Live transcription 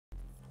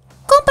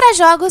Para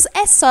jogos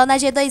é só na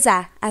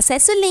G2A.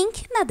 Acesse o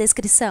link na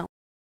descrição.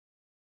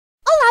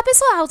 Olá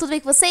pessoal, tudo bem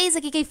com vocês?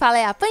 Aqui quem fala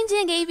é a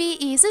Pandinha Game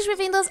e sejam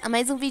bem-vindos a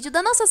mais um vídeo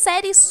da nossa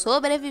série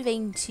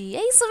Sobrevivente.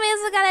 É isso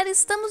mesmo, galera,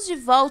 estamos de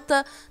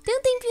volta. Tem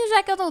um tempinho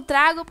já que eu não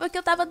trago porque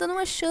eu tava dando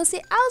uma chance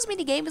aos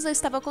minigames, eu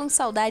estava com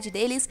saudade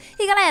deles.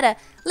 E galera,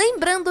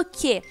 lembrando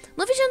que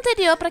no vídeo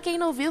anterior, pra quem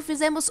não viu,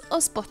 fizemos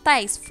os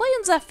portais. Foi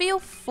um desafio?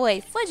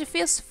 Foi. Foi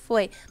difícil?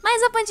 Foi.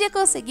 Mas a Pandinha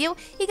conseguiu.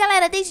 E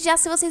galera, desde já,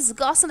 se vocês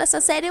gostam dessa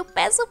série, eu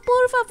peço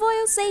por favor,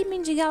 eu sei,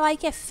 mendiga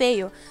like é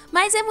feio,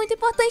 mas é muito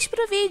importante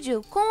pro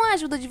vídeo. Com a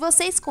ajuda de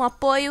vocês, com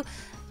apoio,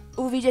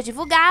 o vídeo é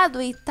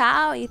divulgado e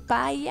tal, e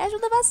pá, e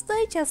ajuda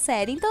bastante a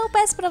série. Então eu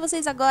peço pra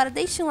vocês agora,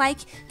 deixem um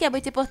like, que é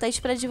muito importante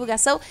pra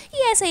divulgação.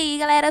 E é isso aí,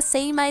 galera,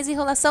 sem mais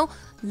enrolação,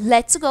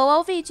 let's go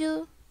ao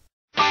vídeo!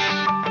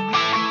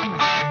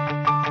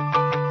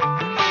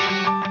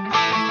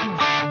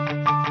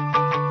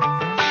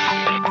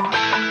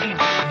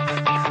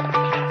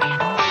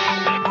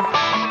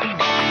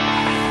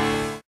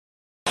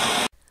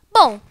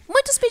 Bom,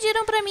 muitos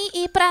pediram pra mim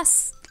ir pra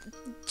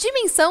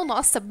dimensão,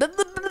 nossa,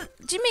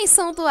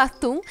 dimensão do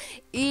atum.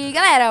 E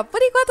galera, por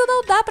enquanto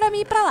não dá pra mim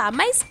ir pra lá,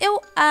 mas eu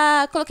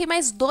coloquei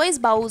mais 2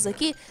 baús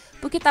aqui,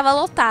 porque tava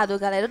lotado,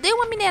 galera. Eu dei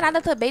uma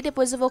minerada também,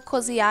 depois eu vou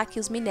cozinhar aqui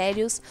os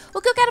minérios.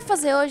 O que eu quero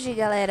fazer hoje,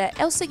 galera,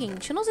 é o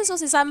seguinte. Não sei se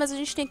vocês sabem, mas a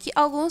gente tem aqui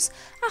alguns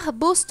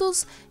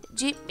arbustos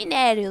de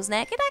minérios,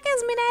 né? Que dá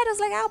aqueles minérios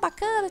legal,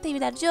 bacana. Tem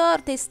minério de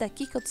ouro, tem esse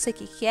daqui que eu não sei o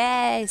que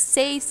é,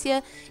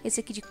 essência, esse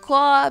aqui de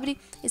cobre,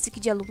 esse aqui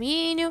de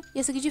alumínio e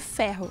esse aqui de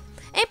ferro.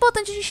 É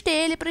importante a gente ter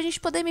ele pra gente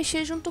poder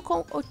mexer junto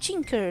com o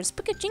Tinkers,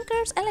 porque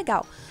Tinkers é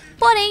legal.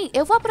 Porém,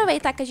 eu vou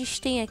aproveitar que a gente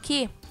tem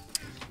aqui,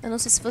 eu não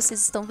sei se vocês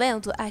estão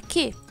vendo,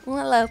 aqui,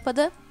 uma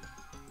lâmpada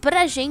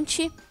pra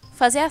gente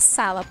fazer a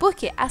sala. Por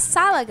quê? A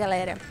sala,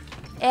 galera,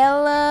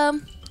 ela...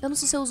 eu não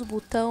sei se eu uso o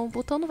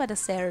botão não vai dar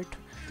certo.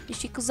 A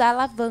gente tem que usar a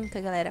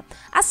alavanca, galera.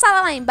 A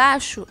sala lá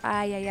embaixo...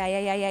 ai,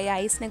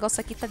 esse negócio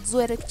aqui tá de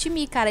zoeira de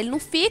mim, cara. Ele não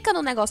fica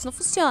no negócio, não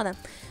funciona.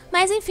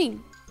 Mas,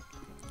 enfim...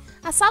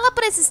 a sala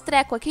pra esses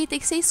trecos aqui tem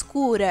que ser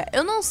escura.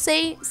 Eu não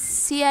sei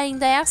se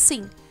ainda é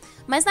assim.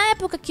 Mas na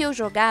época que eu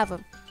jogava...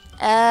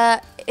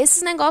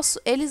 esses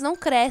negócios, eles não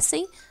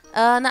crescem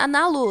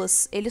na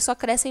luz. Eles só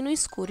crescem no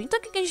escuro. Então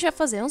o que a gente vai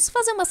fazer? Vamos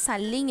fazer uma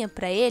salinha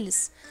pra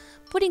eles.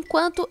 Por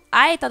enquanto...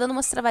 ai, tá dando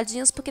umas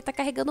travadinhas porque tá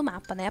carregando o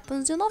mapa, né? A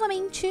Panzinha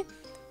novamente...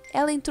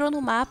 ela entrou no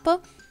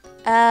mapa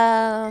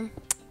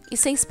e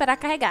sem esperar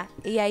carregar.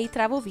 E aí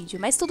trava o vídeo,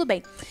 mas tudo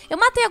bem. Eu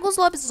matei alguns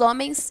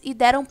lobisomens e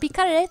deram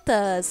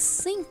picaretas.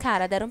 Sim,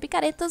 cara, deram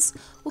picaretas,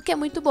 o que é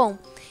muito bom.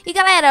 E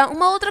galera,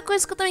 uma outra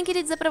coisa que eu também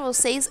queria dizer pra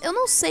vocês. Eu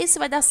não sei se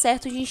vai dar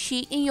certo a gente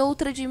ir em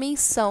outra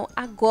dimensão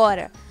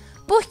agora.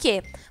 Por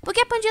quê?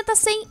 Porque a Pandinha tá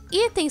sem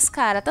itens,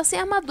 cara. Tá sem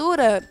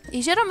armadura. E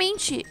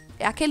geralmente,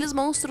 aqueles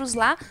monstros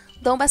lá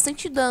dão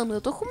bastante dano.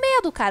 Eu tô com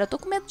medo, cara. Eu tô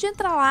com medo de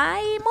entrar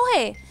lá e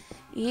morrer.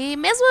 E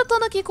mesmo eu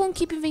estando aqui com o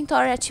Keep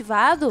Inventory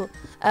ativado,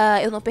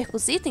 eu não perco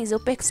os itens, eu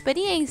perco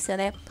experiência,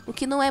 né? O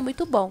que não é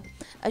muito bom.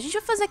 A gente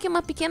vai fazer aqui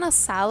uma pequena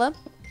sala.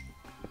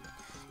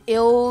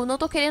 Eu não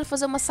tô querendo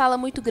fazer uma sala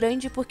muito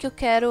grande porque eu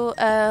quero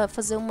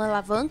fazer uma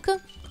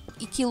alavanca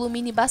e que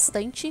ilumine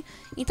bastante.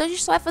 Então a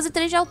gente só vai fazer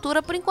 3 de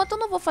altura. Por enquanto eu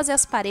não vou fazer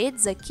as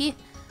paredes aqui,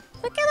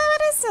 porque não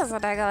precisa,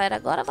 né, galera?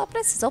 Agora não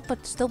precisa. Opa,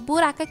 tem um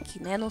buraco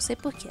aqui, né? Não sei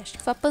porquê. Acho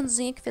que foi a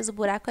Panzinha que fez o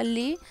buraco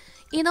ali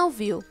e não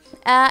viu.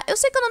 Eu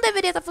sei que eu não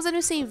deveria estar fazendo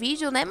isso em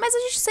vídeo, né? Mas a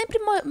gente sempre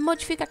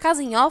modifica a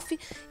casa em off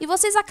e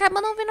vocês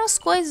acabam não vendo as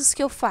coisas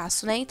que eu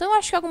faço, né? Então eu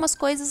acho que algumas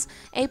coisas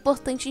é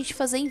importante a gente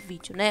fazer em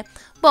vídeo, né?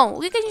 Bom,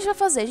 o que a gente vai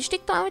fazer? A gente tem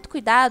que tomar muito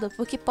cuidado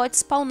porque pode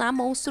spawnar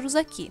monstros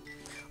aqui.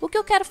 O que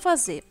eu quero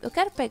fazer? Eu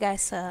quero pegar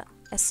essa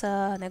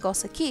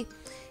negócio aqui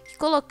e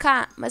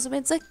colocar mais ou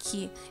menos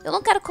aqui. Eu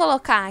não quero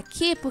colocar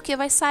aqui porque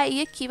vai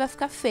sair aqui, vai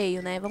ficar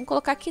feio, né? Vamos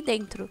colocar aqui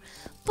dentro.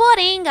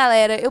 Porém,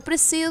 galera, eu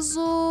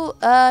preciso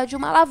de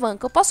uma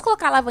alavanca. Eu posso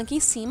colocar a alavanca em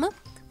cima,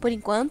 por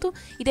enquanto,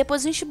 e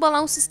depois a gente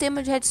bolar um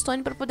sistema de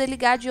redstone para poder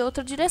ligar de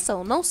outra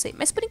direção. Não sei,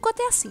 mas por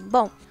enquanto é assim.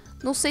 Bom,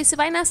 não sei se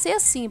vai nascer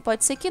assim,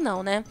 pode ser que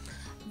não, né?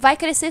 Vai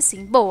crescer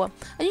sim, boa.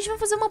 A gente vai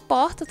fazer uma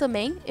porta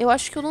também. Eu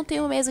acho que eu não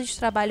tenho mesa de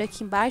trabalho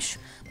aqui embaixo,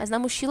 mas na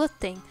mochila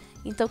tem.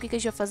 Então o que a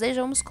gente vai fazer?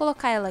 Já vamos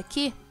colocar ela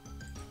aqui.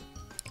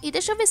 E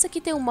deixa eu ver se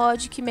aqui tem um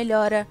mod que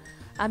melhora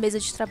a mesa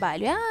de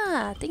trabalho.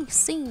 Ah, tem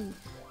sim.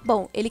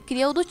 Bom, ele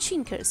criou o do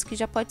Tinkers, que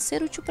já pode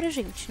ser útil pra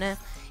gente, né?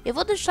 Eu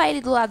vou deixar ele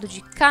do lado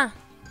de cá,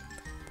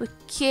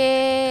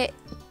 porque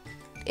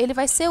ele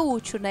vai ser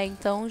útil, né?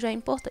 Então já é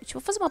importante.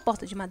 Vou fazer uma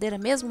porta de madeira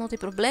mesmo, não tem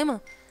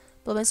problema.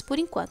 Pelo menos por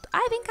enquanto.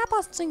 Ai, vem cá,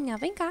 Postinha,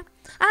 vem cá.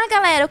 Ah,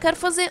 galera, eu quero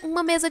fazer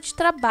uma mesa de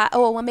trabalho,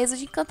 ou uma mesa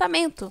de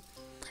encantamento.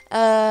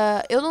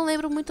 Eu não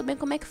lembro muito bem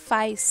como é que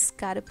faz,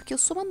 cara, porque eu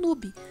sou uma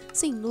noob.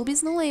 Sim,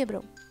 noobs não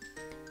lembram.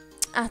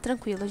 Ah,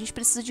 tranquilo, a gente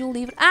precisa de um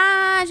livro.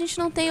 Ah, a gente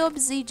não tem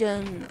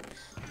obsidian.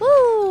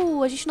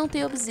 A gente não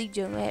tem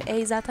obsidian, é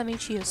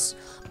exatamente isso.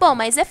 Bom,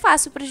 mas é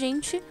fácil pra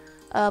gente.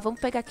 Vamos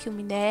pegar aqui o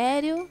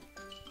minério.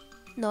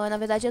 Não, na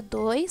verdade é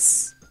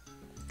 2.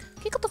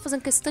 O que eu tô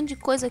fazendo com esse tanto de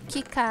coisa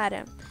aqui,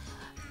 cara?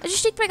 A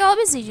gente tem que pegar o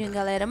obsidian,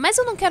 galera. Mas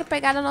eu não quero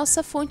pegar a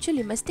nossa fonte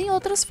ali. Mas tem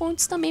outras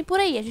fontes também por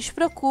aí. A gente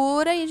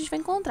procura e a gente vai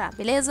encontrar,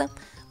 beleza?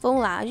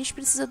 Vamos lá. A gente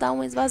precisa dar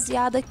uma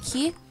esvaziada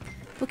aqui.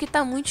 Porque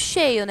tá muito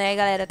cheio, né,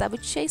 galera? Tá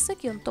muito cheio isso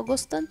aqui. Eu não tô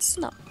gostando disso,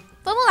 não.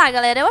 Vamos lá,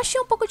 galera. Eu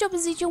achei um pouco de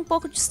obsidian um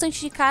pouco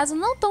distante de casa.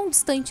 Não tão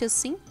distante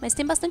assim. Mas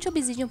tem bastante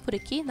obsidian por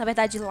aqui. Na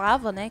verdade,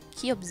 lava, né?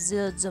 Que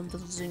obsidian.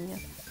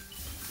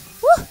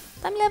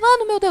 Tá me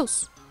levando, meu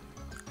Deus.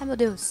 Ai, meu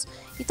Deus.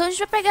 Então a gente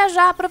vai pegar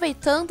já,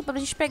 aproveitando, pra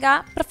gente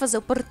pegar pra fazer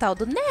o portal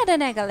do Nether,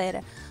 né,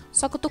 galera?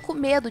 Só que eu tô com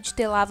medo de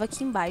ter lava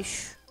aqui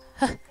embaixo.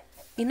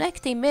 E não é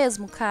que tem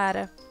mesmo,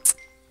 cara?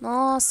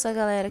 Nossa,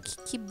 galera,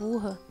 que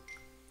burra.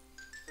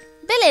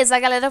 Beleza,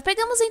 galera.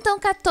 Pegamos então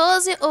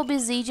 14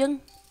 obsidian.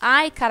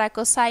 Ai,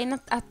 caraca, eu saí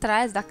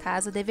atrás da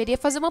casa. Deveria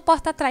fazer uma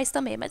porta atrás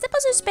também. Mas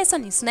depois a gente pensa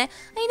nisso, né?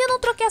 Ainda não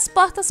troquei as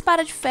portas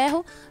para de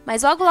ferro.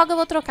 Mas logo, logo eu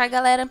vou trocar,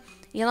 galera.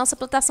 E a nossa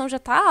plantação já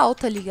tá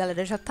alta ali,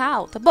 galera. Já tá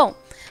alta. Bom,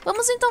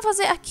 vamos então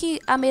fazer aqui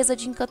a mesa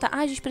de encantar. Ah,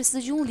 a gente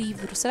precisa de um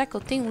livro. Será que eu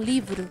tenho um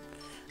livro?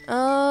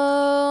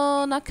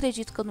 Não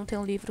acredito que eu não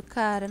tenho um livro,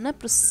 cara. Não é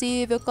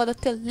possível quando eu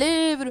tenho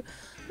livro.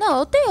 Não,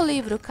 eu tenho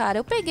livro, cara.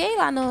 Eu peguei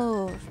lá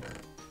no...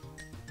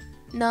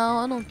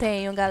 Não, eu não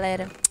tenho,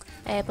 galera.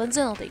 Pra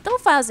dizer não tem. Então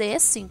fazer, é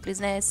simples,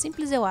 né? É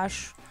simples, eu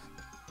acho.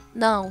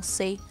 Não,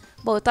 sei.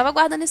 Bom, eu tava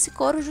guardando esse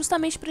couro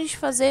justamente pra gente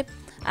fazer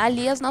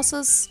ali as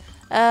nossas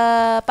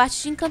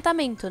partes de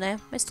encantamento, né?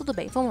 Mas tudo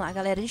bem, vamos lá,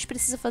 galera. A gente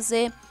precisa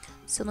fazer,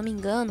 se eu não me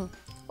engano...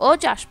 Ô,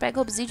 Josh, pega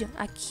o obsidian.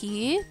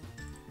 Aqui.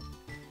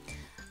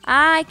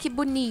 Ai, que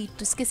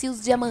bonito. Esqueci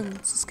os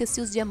diamantes, esqueci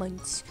os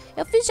diamantes.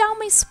 Eu fiz já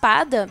uma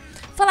espada.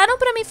 Falaram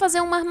pra mim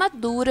fazer uma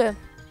armadura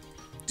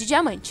de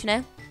diamante,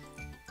 né?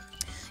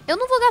 Eu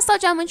não vou gastar o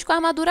diamante com a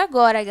armadura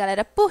agora,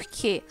 galera. Por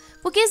quê?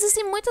 Porque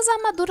existem muitas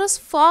armaduras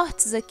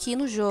fortes aqui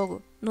no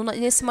jogo,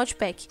 nesse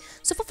modpack.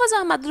 Se eu for fazer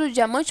uma armadura de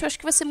diamante, eu acho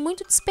que vai ser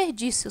muito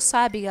desperdício,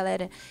 sabe,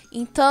 galera?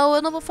 Então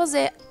eu não vou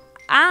fazer...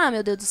 Ah,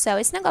 meu Deus do céu,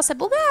 esse negócio é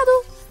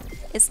bugado.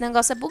 Esse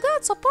negócio é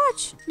bugado, só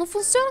pode. Não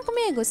funciona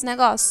comigo esse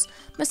negócio.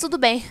 Mas tudo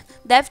bem,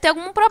 deve ter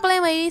algum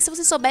problema aí, se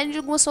vocês souberem de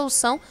alguma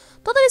solução.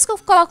 Toda vez que eu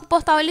coloco o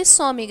portal, ele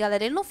some,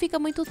 galera. Ele não fica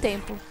muito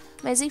tempo.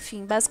 Mas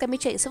enfim,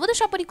 basicamente é isso. Eu vou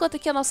deixar por enquanto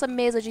aqui a nossa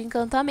mesa de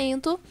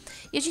encantamento.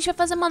 E a gente vai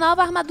fazer uma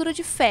nova armadura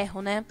de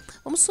ferro, né?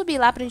 Vamos subir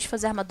lá pra gente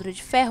fazer a armadura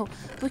de ferro.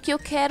 Porque eu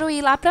quero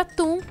ir lá pra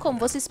Atum, como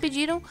vocês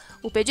pediram.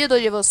 O pedido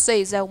de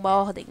vocês é uma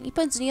ordem. E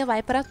Pandinha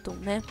vai pra Atum,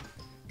 né?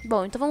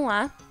 Bom, então vamos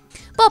lá.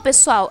 Bom,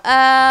 pessoal,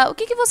 o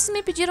que vocês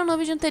me pediram no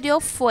vídeo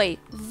anterior foi...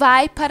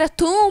 Vai para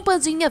Atum,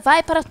 Pandinha,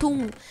 vai para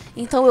Atum.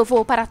 Então eu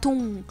vou para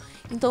Atum.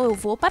 Então eu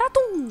vou para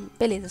Atum.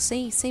 Beleza,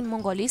 sem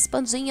mongolice,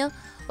 Pandinha.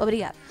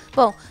 Obrigada.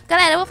 Bom,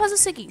 galera, eu vou fazer o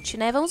seguinte,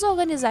 né? Vamos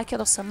organizar aqui a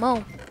nossa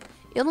mão.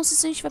 Eu não sei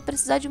se a gente vai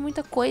precisar de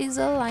muita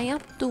coisa lá em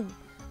Atum.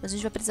 Mas a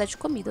gente vai precisar de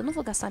comida. Eu não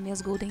vou gastar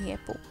minhas Golden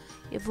Apple.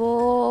 Eu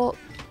vou...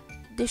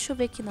 Deixa eu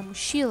ver aqui na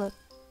mochila.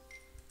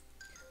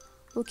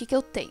 O que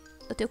eu tenho.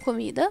 Eu tenho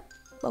comida.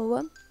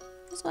 Boa.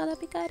 Vamos guardar a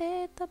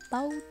picareta.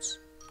 Balde.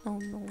 Não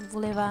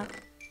vou levar...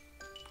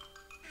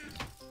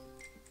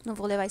 Não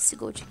vou levar esse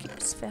gold aqui.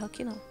 Esse ferro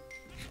aqui, não.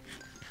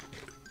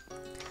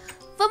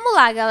 Vamos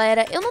lá,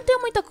 galera. Eu não tenho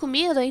muita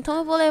comida, então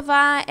eu vou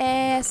levar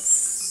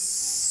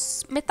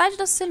metade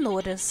das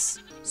cenouras.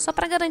 Só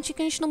pra garantir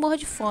que a gente não morra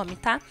de fome,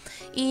 tá?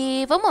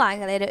 E vamos lá,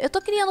 galera. Eu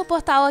tô criando um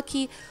portal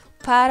aqui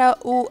para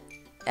o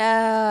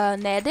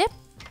Nether,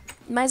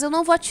 mas eu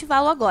não vou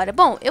ativá-lo agora.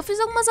 Bom, eu fiz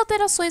algumas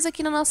alterações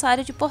aqui na nossa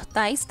área de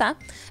portais, tá?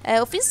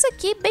 Eu fiz isso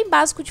aqui bem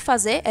básico de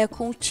fazer,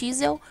 com o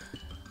chisel.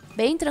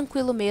 Bem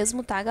tranquilo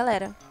mesmo, tá,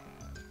 galera?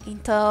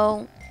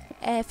 Então,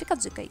 fica a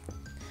dica aí.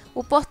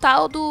 O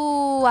portal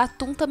do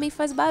Atum também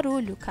faz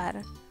barulho,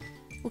 cara.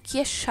 O que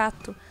é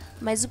chato.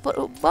 Mas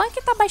o bom é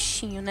que tá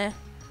baixinho, né?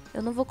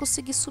 Eu não vou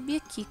conseguir subir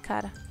aqui,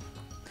 cara.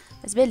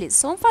 Mas beleza,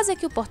 só vamos fazer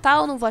aqui o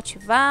portal, não vou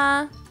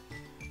ativar.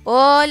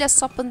 Olha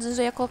só, eu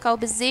já ia colocar o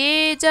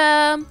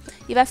obsidian.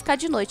 E vai ficar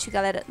de noite,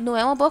 galera. Não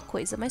é uma boa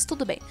coisa, mas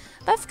tudo bem.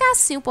 Vai ficar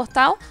assim o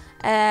portal.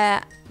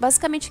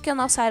 Basicamente aqui é a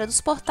nossa área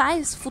dos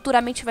portais.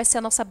 Futuramente vai ser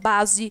a nossa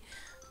base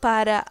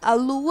para a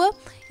lua.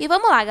 E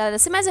vamos lá, galera.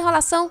 Sem mais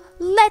enrolação,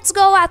 let's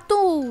go,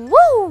 Atum!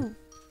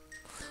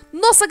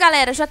 Nossa,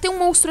 galera, já tem um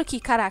monstro aqui,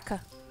 caraca.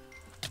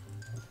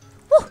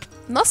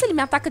 Nossa, ele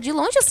me ataca de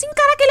longe assim,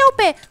 caraca, ele é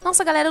OP.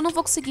 Nossa, galera, eu não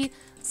vou conseguir.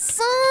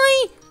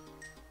 Sai!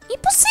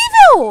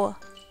 Impossível!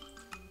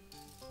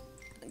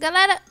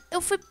 Galera,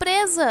 eu fui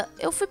presa.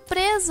 Eu fui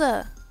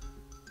presa.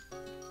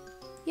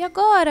 E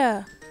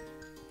agora?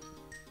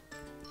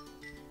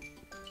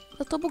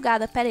 Eu tô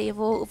bugada, pera aí,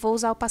 eu vou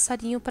usar o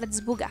passarinho pra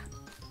desbugar.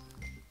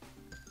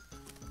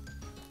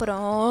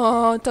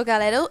 Pronto,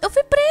 galera. Eu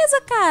fui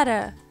presa,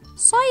 cara.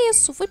 Só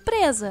isso, fui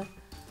presa.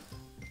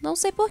 Não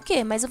sei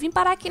porquê, mas eu vim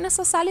parar aqui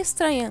nessa sala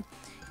estranha.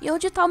 E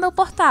onde tá o meu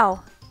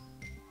portal?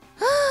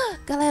 Ah,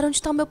 galera,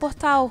 onde tá o meu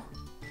portal?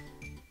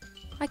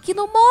 Aqui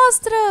não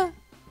mostra.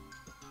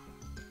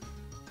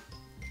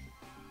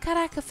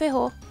 Caraca,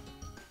 ferrou.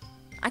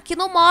 Aqui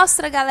não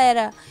mostra,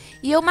 galera.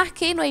 E eu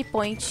marquei no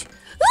waypoint. Eu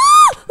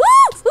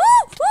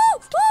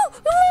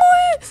vou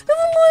morrer. Eu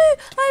vou morrer.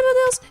 Ai, meu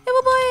Deus. Eu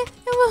vou morrer.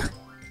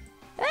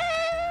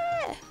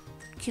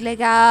 que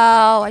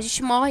legal. A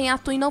gente morre em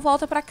atum e não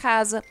volta pra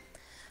casa.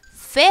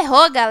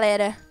 Ferrou,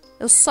 galera.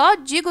 Eu só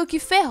digo que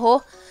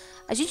ferrou.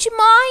 A gente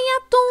morre em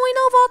atum e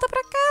não volta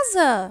pra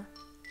casa.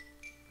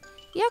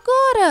 E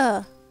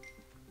agora?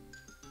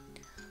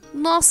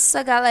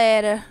 Nossa,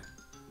 galera.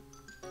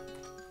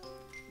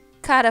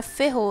 Cara,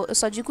 ferrou. Eu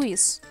só digo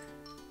isso.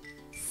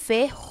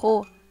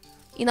 Ferrou.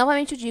 E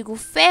novamente eu digo,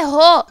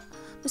 ferrou.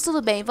 Mas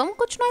tudo bem, vamos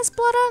continuar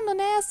explorando,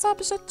 né? Esse é o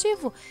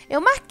objetivo. Eu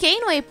marquei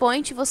no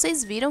waypoint.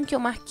 Vocês viram que eu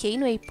marquei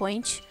no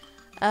waypoint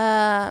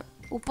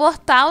o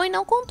portal e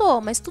não contou.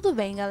 Mas tudo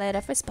bem,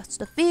 galera. Faz parte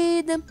da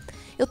vida.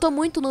 Eu tô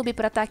muito noob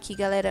pra estar aqui,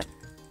 galera.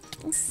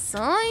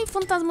 Ai,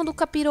 fantasma do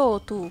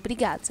capiroto.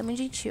 Obrigado, você é muito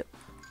gentil.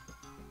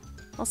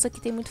 Nossa, aqui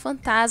tem muito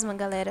fantasma,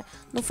 galera.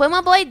 Não foi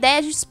uma boa ideia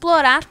a gente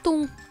explorar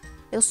atum.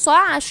 Eu só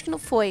acho que não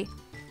foi.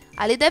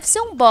 Ali deve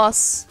ser um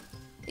boss.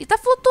 E tá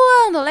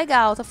flutuando,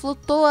 legal, tá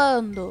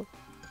flutuando.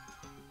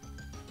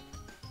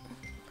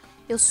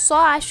 Eu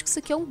só acho que isso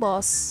aqui é um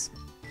boss.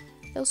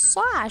 Eu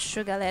só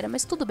acho, galera,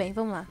 mas tudo bem,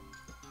 vamos lá.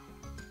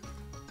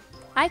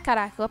 Ai,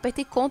 caraca, eu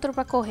apertei Ctrl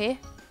pra correr.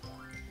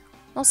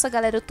 Nossa,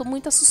 galera, eu tô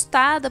muito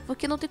assustada,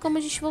 porque não tem como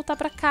a gente voltar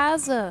pra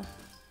casa.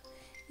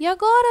 E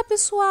agora,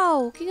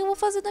 pessoal? O que eu vou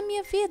fazer da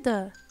minha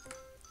vida?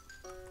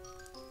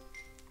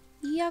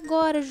 E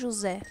agora,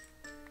 José?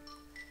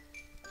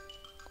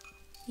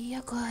 E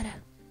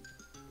agora?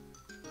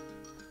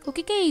 O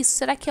que é isso?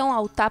 Será que é um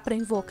altar pra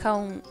invocar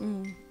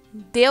um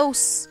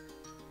deus?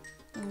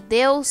 Um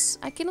deus?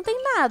 Aqui não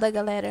tem nada,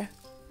 galera.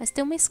 Mas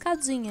tem uma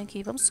escadinha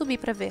aqui. Vamos subir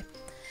pra ver.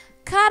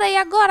 Cara, e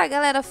agora,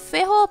 galera?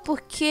 Ferrou,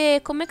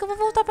 porque... Como é que eu vou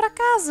voltar pra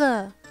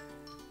casa?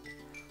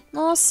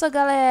 Nossa,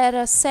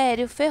 galera.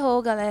 Sério,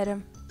 ferrou, galera.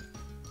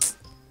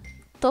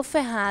 Tô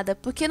ferrada.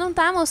 Porque não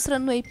tá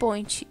mostrando no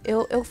waypoint.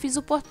 Eu fiz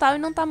o portal e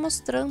não tá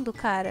mostrando,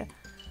 cara.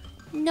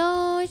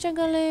 Nossa,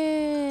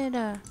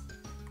 galera.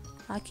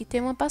 Aqui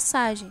tem uma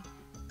passagem.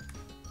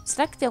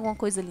 Será que tem alguma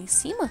coisa ali em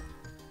cima?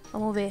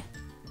 Vamos ver.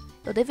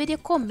 Eu deveria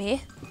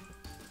comer.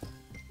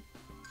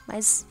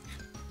 Mas...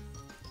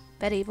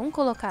 Pera aí, vamos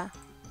colocar.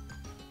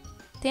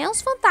 Tem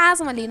uns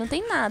fantasmas ali, não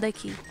tem nada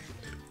aqui.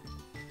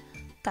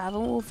 Tá,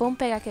 vamos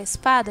pegar aqui a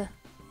espada.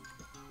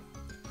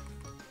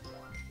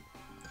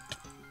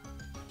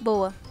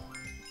 Boa.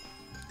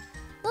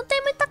 Não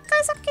tem muita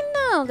coisa aqui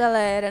não,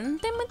 galera. Não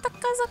tem muita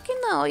coisa aqui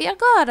não. E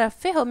agora?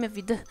 Ferrou minha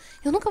vida.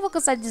 Eu nunca vou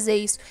cansar de dizer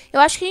isso. Eu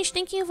acho que a gente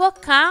tem que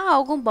invocar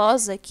algum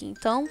boss aqui.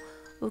 Então,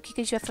 o que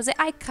a gente vai fazer?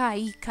 Ai,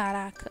 caí,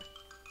 caraca.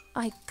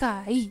 Ai,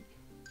 caí.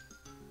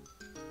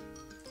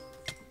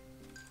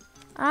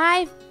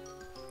 Ai.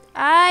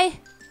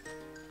 Ai.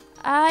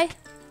 Ai.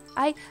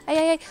 Ai, ai,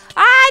 ai, ai.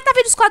 Ai, tá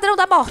vendo o esquadrão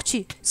da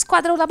morte?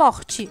 Esquadrão da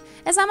morte.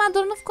 Essa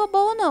armadura não ficou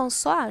boa não,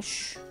 só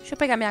acho. Deixa eu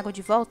pegar minha água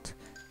de volta.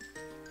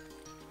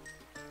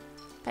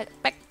 Pega,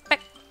 pega,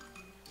 pega.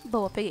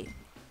 Boa, peguei.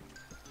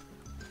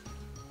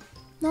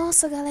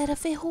 Nossa, galera,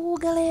 ferrou,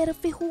 galera.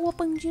 Ferrou, a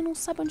Pandinha não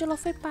sabe onde ela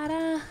foi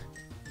parar.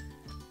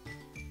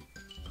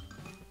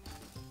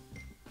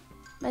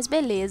 Mas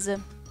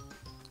beleza.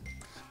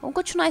 Vamos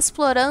continuar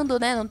explorando,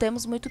 né? Não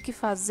temos muito o que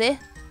fazer.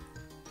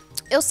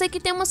 Eu sei que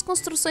tem umas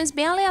construções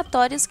bem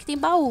aleatórias que tem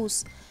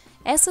baús.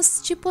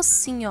 Essas tipo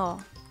assim, ó.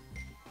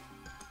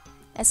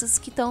 Essas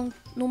que estão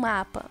no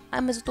mapa.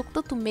 Ai, mas eu tô com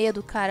tanto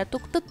medo, cara.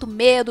 Tô com tanto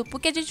medo.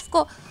 Porque a gente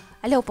ficou...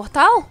 Ali é o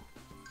portal?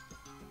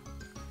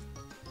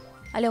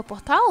 Ali é o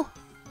portal?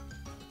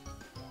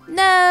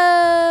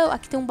 Não!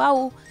 Aqui tem um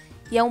baú.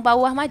 E é um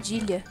baú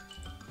armadilha.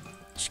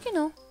 Acho que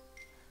não.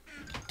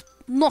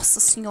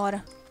 Nossa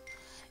senhora.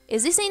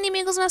 Existem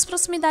inimigos nas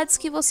proximidades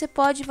que você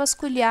pode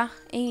vasculhar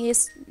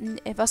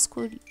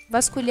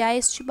vasculhar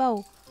este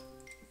baú.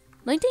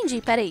 Não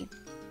entendi, peraí.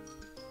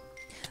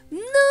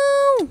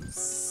 Não!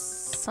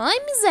 Ai,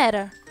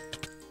 miséria.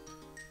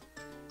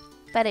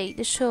 Peraí,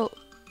 deixa eu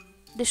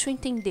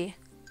entender.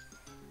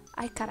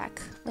 Ai,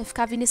 caraca. Vai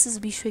ficar vindo esses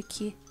bichos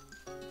aqui.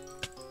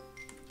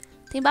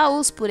 Tem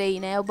baús por aí,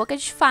 né? O boca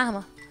de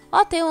farma.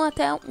 Ó, tem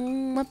até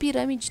uma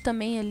pirâmide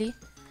também ali.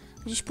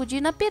 A gente podia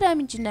ir na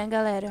pirâmide, né,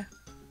 galera?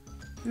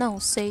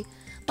 Não sei.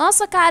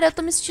 Nossa, cara, eu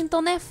tô me sentindo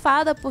tão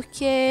nerfada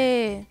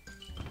porque...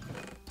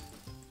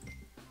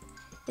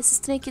 Esses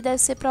trem aqui devem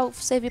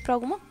servir pra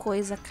alguma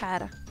coisa,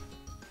 cara.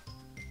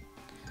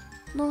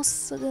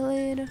 Nossa,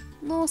 galera.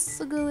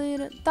 Nossa,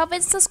 galera.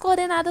 Talvez essas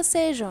coordenadas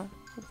sejam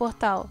o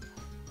portal.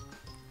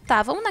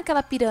 Tá, vamos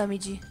naquela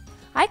pirâmide.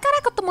 Ai,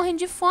 caraca, eu tô morrendo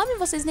de fome.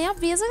 Vocês nem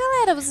avisam,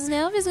 galera. Vocês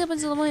nem avisam que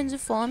eu tô morrendo de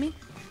fome.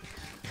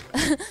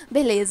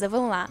 Beleza,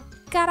 vamos lá.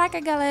 Caraca,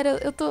 galera,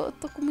 eu tô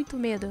com muito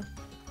medo.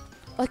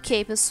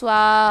 Ok,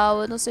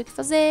 pessoal, eu não sei o que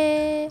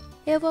fazer.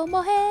 Eu vou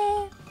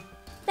morrer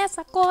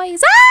nessa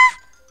coisa. Ah!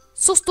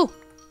 Susto!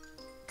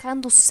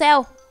 Caramba do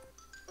céu.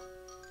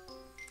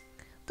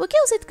 Por que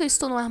eu sinto que eu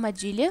estou numa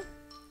armadilha?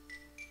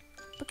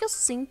 Porque eu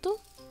sinto...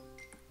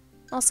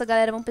 Nossa,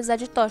 galera, vamos precisar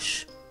de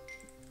tocha.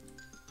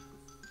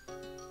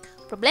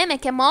 O problema é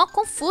que é mó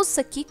confuso isso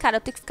aqui, cara.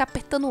 Eu tenho que ficar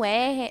apertando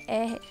R,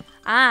 R.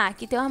 Ah,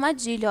 aqui tem uma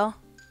armadilha, ó.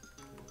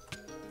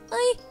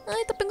 Ai,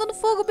 ai, tá pegando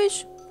fogo,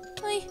 bicho.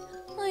 Ai,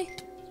 ai.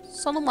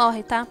 Só não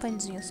morre, tá,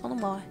 Pandinha? Só não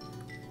morre.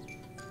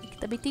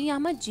 Também tem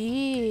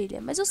armadilha.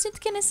 Mas eu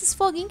sinto que é nesses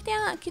foguinhos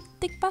que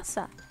tem que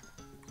passar.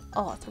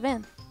 Ó, tá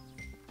vendo?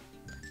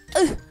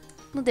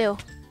 Não deu.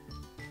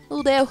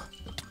 Não deu.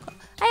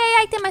 Ai, ai,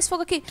 ai, tem mais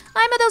fogo aqui.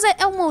 Ai, meu Deus,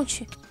 é um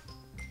monte.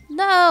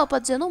 Não,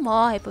 podzinho não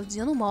morre,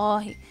 podzinho não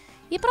morre.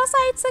 E pra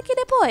sair disso aqui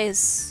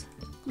depois?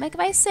 Como é que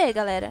vai ser,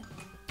 galera?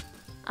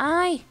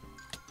 Ai,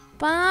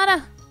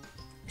 para.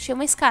 Achei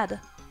uma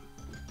escada.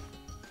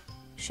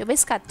 Achei uma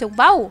escada. Tem um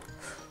baú?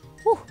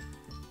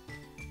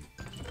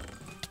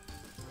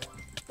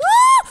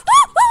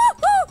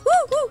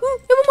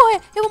 Eu vou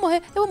morrer, eu vou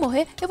morrer, eu vou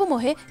morrer, eu vou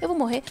morrer, eu vou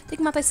morrer. Tem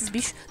que matar esses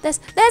bichos.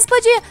 Desce,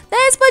 explodir,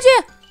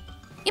 explodir.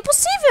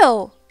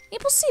 Impossível,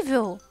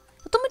 impossível.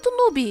 Eu tô muito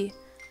noob.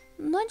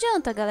 Não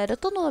adianta, galera, eu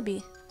tô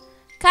noob.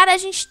 Cara, a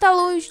gente tá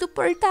longe do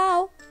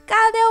portal.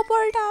 Cadê o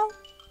portal?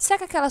 Será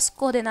que aquelas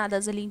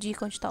coordenadas ali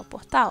indicam onde tá o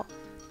portal?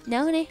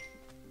 Não, né?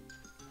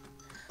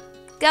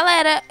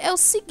 Galera, é o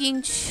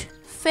seguinte.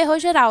 Ferrou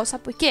geral,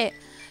 sabe por quê?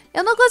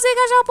 Eu não consigo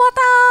achar o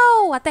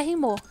portal. Até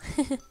rimou.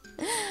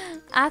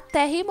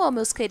 Até rimou,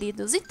 meus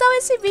queridos. Então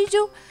esse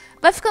vídeo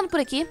vai ficando por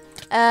aqui.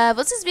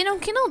 Vocês viram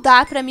que não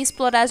dá pra mim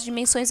explorar as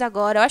dimensões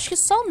agora. Eu acho que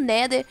só o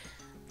Nether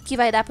que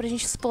vai dar pra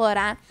gente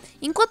explorar.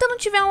 Enquanto eu não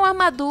tiver uma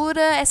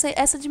armadura,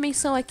 essa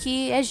dimensão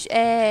aqui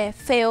é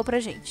fail pra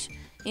gente.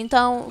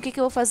 Então, o que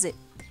eu vou fazer?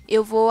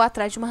 Eu vou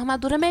atrás de uma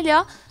armadura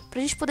melhor pra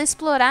gente poder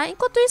explorar.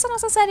 Enquanto isso, a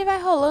nossa série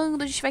vai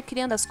rolando, a gente vai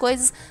criando as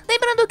coisas.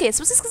 Lembrando que,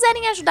 se vocês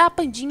quiserem ajudar a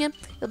Pandinha,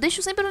 eu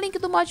deixo sempre o link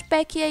do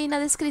Modpack aí na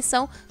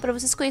descrição pra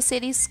vocês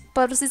conhecerem,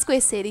 pra vocês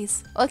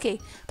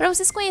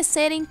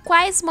conhecerem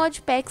quais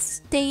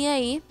Modpacks tem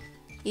aí.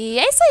 E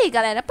é isso aí,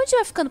 galera. A Pandinha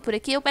vai ficando por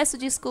aqui. Eu peço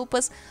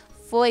desculpas.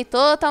 Foi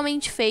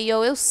totalmente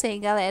fail, eu sei,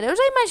 galera. Eu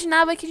já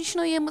imaginava que a gente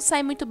não ia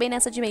sair muito bem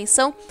nessa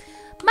dimensão.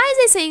 Mas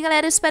é isso aí,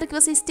 galera. Eu espero que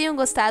vocês tenham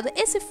gostado.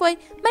 Esse foi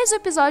mais um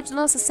episódio da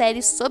nossa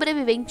série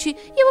Sobrevivente.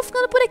 E eu vou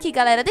ficando por aqui,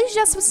 galera. Desde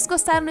já, se vocês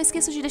gostaram, não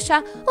esqueçam de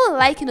deixar o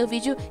like no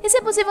vídeo. E se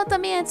é possível,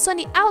 também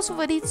adicione aos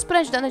favoritos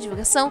para ajudar na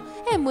divulgação.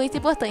 É muito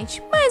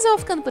importante. Mas eu vou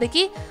ficando por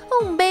aqui.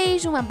 Um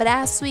beijo, um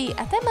abraço e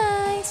até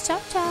mais. Tchau,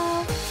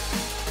 tchau.